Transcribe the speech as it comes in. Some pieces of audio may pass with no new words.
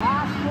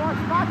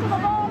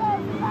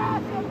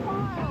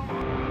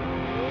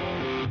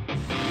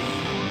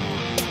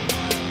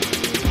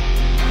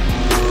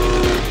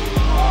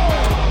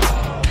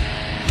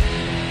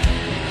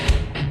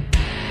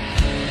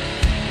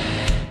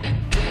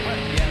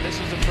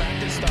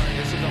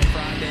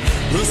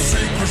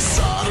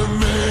inside of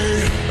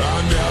me,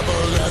 I never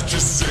let you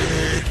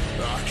see.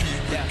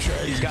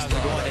 These guys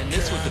are going, and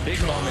this was the big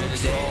moment of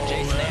the day.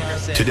 Jason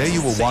Anderson. Today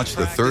you will watch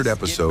the third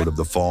episode of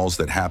the falls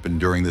that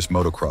happened during this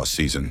motocross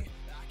season.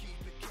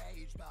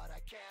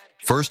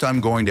 First,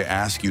 I'm going to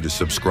ask you to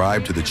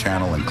subscribe to the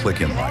channel and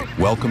click in like.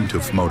 Welcome to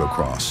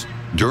Motocross.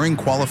 During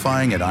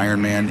qualifying at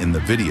Ironman in the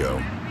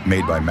video,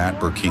 made by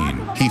Matt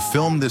Burkeen, he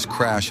filmed this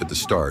crash at the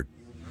start.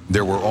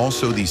 There were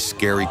also these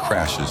scary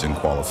crashes in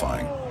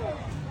qualifying.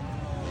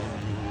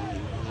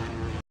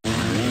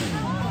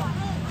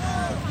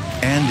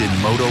 And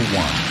in Moto 1,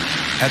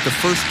 at the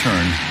first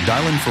turn,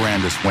 Dylan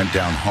Ferrandis went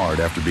down hard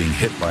after being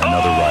hit by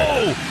another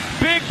rider.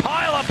 Big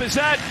pileup. Is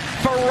that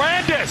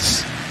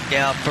Ferrandis?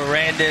 Yeah,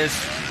 Ferrandis.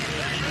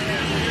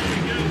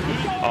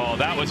 Oh,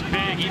 that was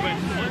big. Even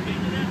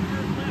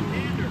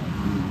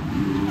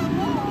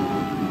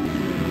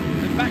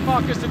back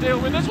markers to deal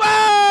with as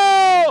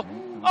well.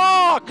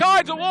 Oh,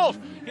 Kaiser Wolf.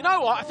 You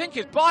know what? I think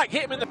his bike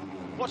hit him in the.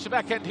 Watch the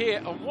back end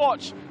here and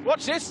watch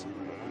this.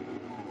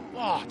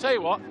 Oh, I tell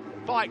you what.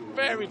 Bike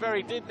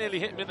very did nearly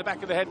hit him in the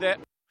back of the head there.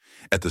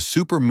 At the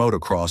Super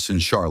Motocross in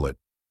Charlotte,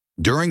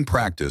 during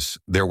practice,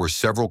 there were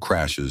several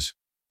crashes,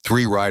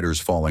 3 riders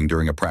falling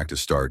during a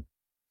practice start.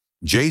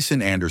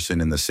 Jason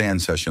Anderson in the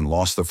sand session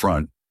lost the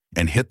front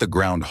and hit the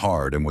ground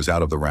hard and was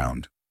out of the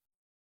round.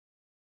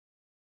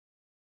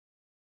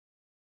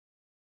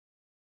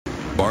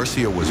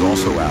 Barcia was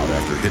also out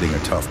after hitting a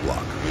tough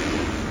block.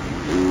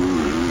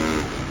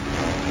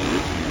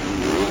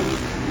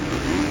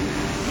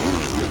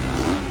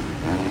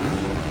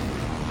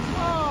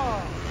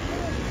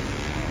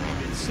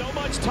 so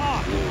much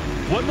talk.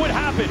 What would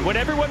happen when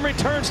everyone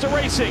returns to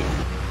racing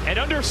and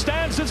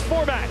understands this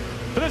format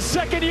for the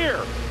second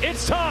year?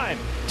 It's time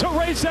to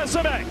race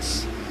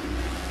SMX.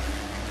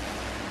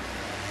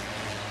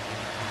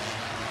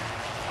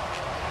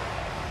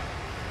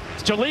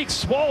 Jalik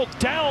swole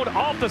down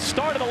off the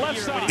start of the left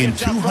side. In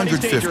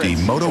 250,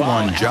 Moto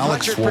 1,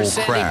 Jalik Swole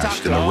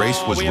crashed and the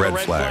race was red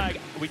flagged.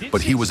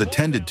 But he was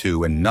attended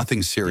to and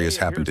nothing serious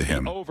happened to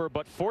him.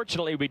 But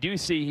fortunately, we do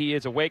see he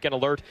is awake and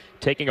alert,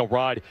 taking a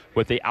ride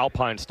with the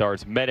Alpine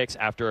Stars medics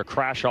after a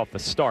crash off the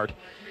start.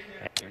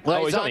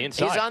 Well, he's on the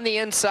inside. He's on the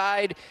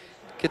inside,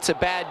 gets a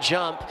bad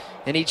jump,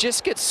 and he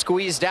just gets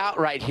squeezed out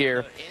right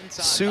here.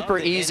 Super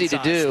easy to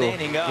do.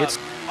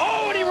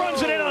 Oh, and he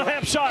runs it in on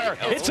Hampshire.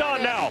 It's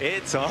on now.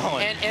 It's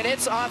on. And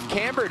it's off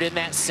cambered in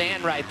that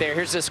sand right there.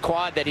 Here's this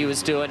quad that he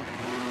was doing.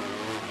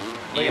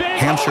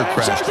 Hampshire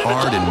crashed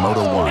hard in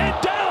Moto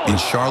 1 in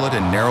Charlotte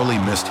and narrowly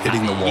missed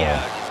hitting the wall.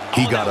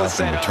 He got up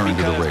and returned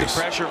to the race.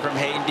 Pressure from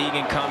Hayden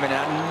Deegan coming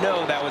out.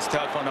 No, that was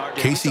tough on RJ.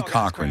 Casey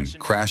Cochran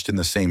crashed in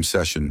the same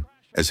session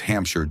as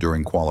Hampshire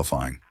during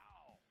qualifying.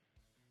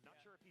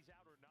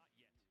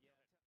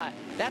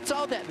 That's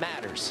all that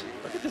matters.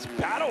 Look at this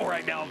battle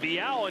right now.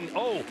 Vial and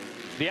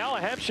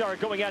Hampshire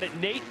going at it.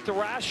 Nate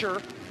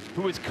Thrasher,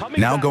 who is coming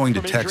now back going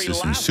to from injury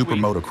Texas in last Super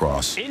week,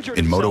 Motocross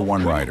in Moto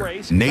 1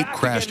 rider. Nate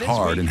crashed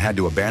hard and had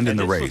to abandon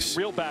the race.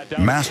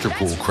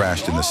 Masterpool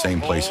crashed in the same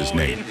place as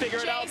Nate,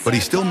 but he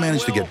still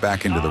managed to get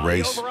back into the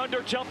race.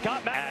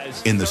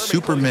 In the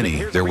Super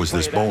Mini, there was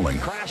this bowling,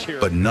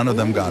 but none of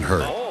them got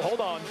hurt.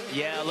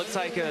 Yeah, looks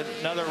like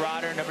another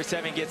rider, number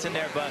 7, gets in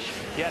there, but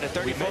yeah, the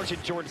 30. We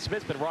mentioned Jordan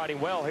Smith's been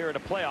riding well here in the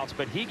playoffs,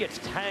 but he gets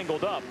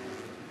tangled up.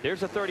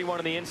 There's a 31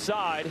 on the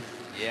inside.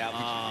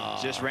 Yeah,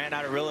 just ran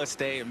out of real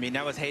estate. I mean,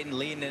 that was Hayden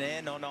leading it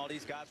in on all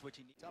these guys, which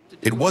he needs to do.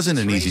 It wasn't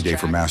an easy day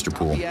for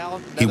Masterpool.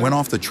 He went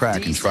off the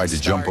track and tried to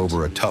jump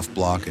over a tough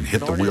block and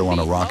hit the wheel on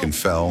a rock and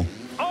fell.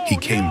 He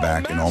came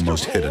back and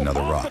almost hit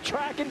another rock.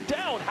 How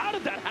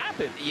did that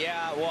happen?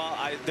 Yeah, well,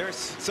 there's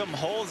some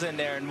holes in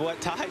there, and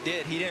what Ty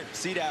did, he didn't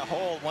see that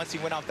hole once he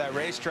went off that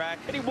racetrack.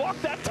 And he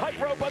walked that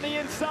tightrope on the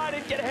inside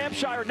and get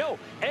Hampshire. No,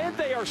 and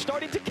they are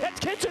starting to catch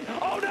Kitchen.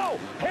 Oh no,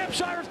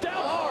 Hampshire's down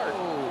hard.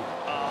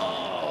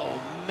 Oh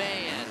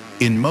man.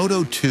 In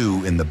Moto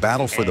 2, in the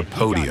battle for the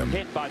podium,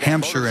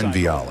 Hampshire and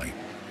Viale.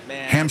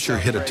 Hampshire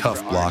hit a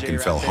tough block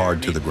and fell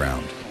hard to the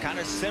ground. Kind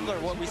of similar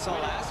to what we saw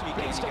last week.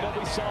 Based on what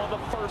we saw in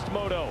the first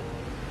moto.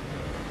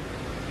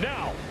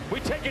 Now, we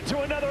take it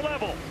to another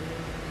level.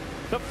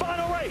 The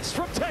final race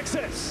from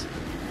Texas.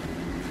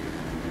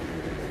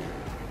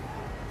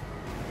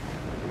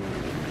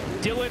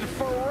 Dylan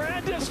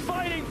Ferrandis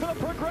fighting for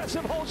the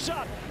progressive hole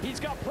shot.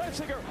 He's got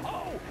Plessinger.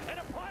 Oh, and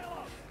a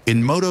pileup.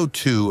 In Moto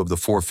 2 of the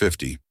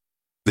 450,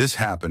 this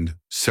happened,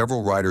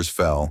 several riders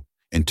fell,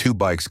 and 2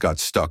 bikes got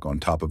stuck on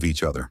top of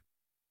each other.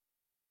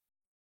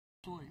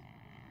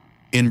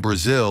 In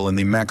Brazil, in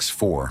the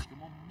MX4,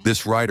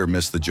 this rider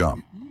missed the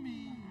jump.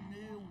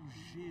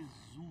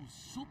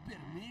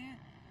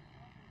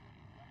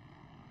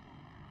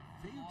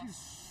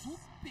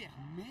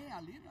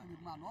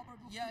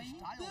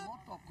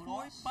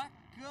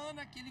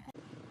 Bacana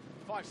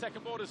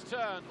 5-second borders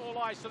turn, all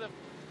eyes to the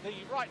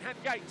right-hand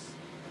gates.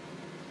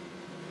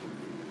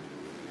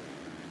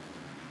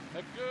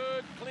 A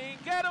good, clean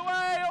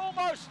getaway,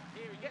 almost.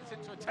 Here he gets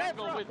into a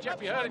tangle with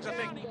Jeffy Herdings, I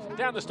think,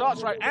 down the start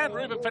straight, and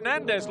Ruben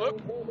Fernandez,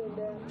 look.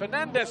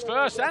 Fernandez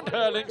first and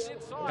Hurlings,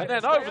 and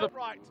then over the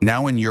right.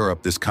 Now in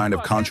Europe, this kind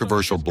of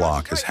controversial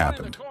block has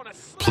happened.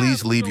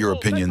 Please leave your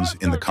opinions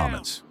in the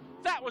comments.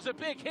 That was a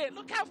big hit.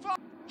 Look how far.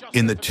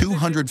 In the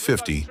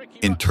 250,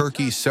 in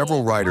Turkey,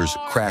 several riders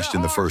crashed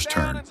in the first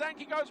turn.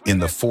 In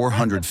the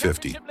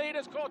 450,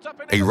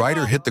 a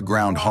rider hit the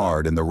ground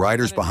hard and the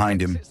riders behind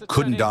him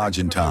couldn't dodge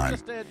in time.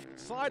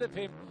 Side of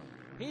him,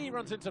 he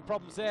runs into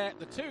problems there.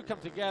 The two come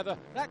together.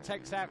 That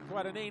takes out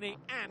Guadagnini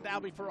and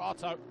Albi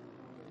Ferrato.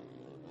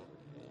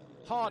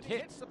 Hard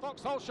hits the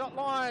Vauxhall shot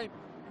line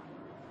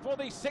for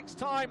the 6th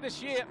time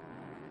this year.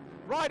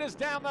 Riders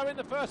down though in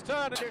the first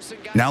turn.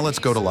 Now let's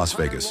go to Las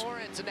Vegas,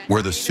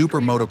 where the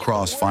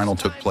supermotocross final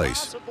took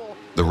place.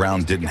 The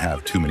round didn't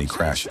have too many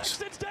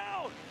crashes.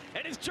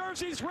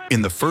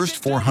 In the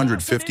first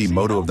 450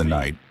 moto of the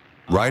night,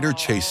 rider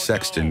Chase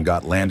Sexton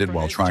got landed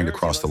while trying to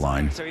cross the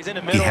line.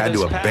 He had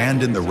to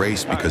abandon the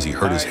race because he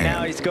hurt his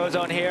hand. Now he goes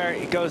on here,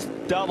 he goes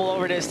double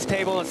over this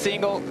table and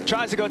single,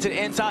 tries to go to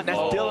the inside, and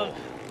that's Dylan.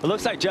 It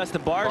looks like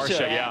Justin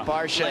Barsha.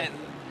 Barsha.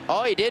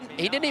 Oh, he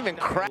didn't even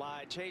crash.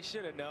 Chase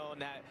should have known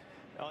that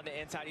on the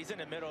inside. He's in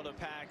the middle of the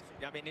pack.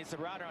 I mean, it's a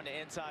rider on the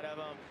inside of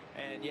him,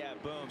 and yeah,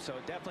 boom. So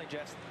definitely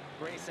just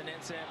racing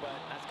incident, but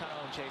that's kind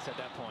of on Chase at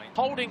that point.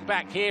 Holding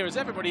back here as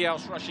everybody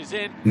else rushes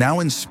in.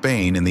 Now in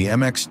Spain, in the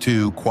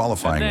MX2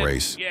 qualifying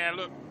race, yeah,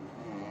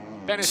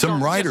 look,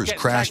 some riders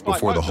crashed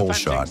before the whole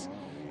shot.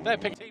 Their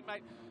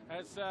teammate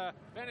as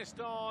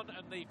Beniston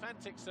and the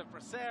Fantics of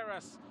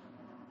Braceras.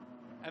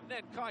 And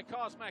then Kai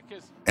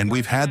Karsmakers. And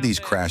we've had these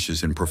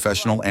crashes in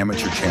professional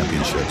amateur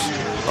championships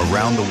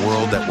around the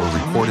world that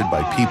were recorded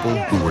by people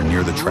who were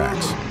near the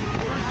tracks.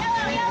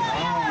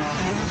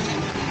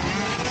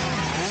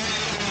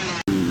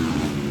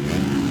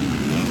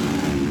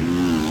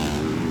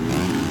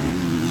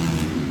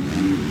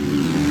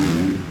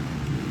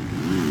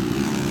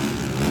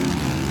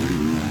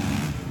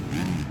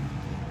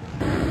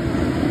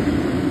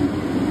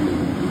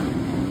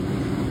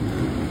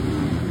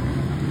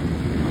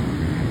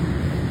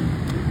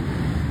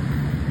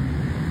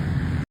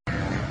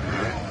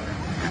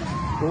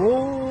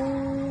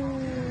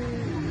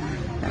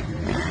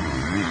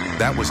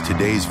 That was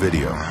today's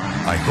video.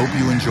 I hope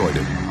you enjoyed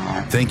it.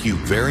 Thank you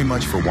very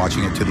much for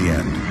watching it to the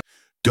end.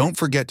 Don't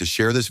forget to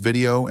share this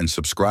video and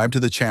subscribe to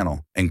the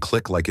channel and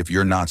click like if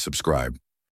you're not subscribed.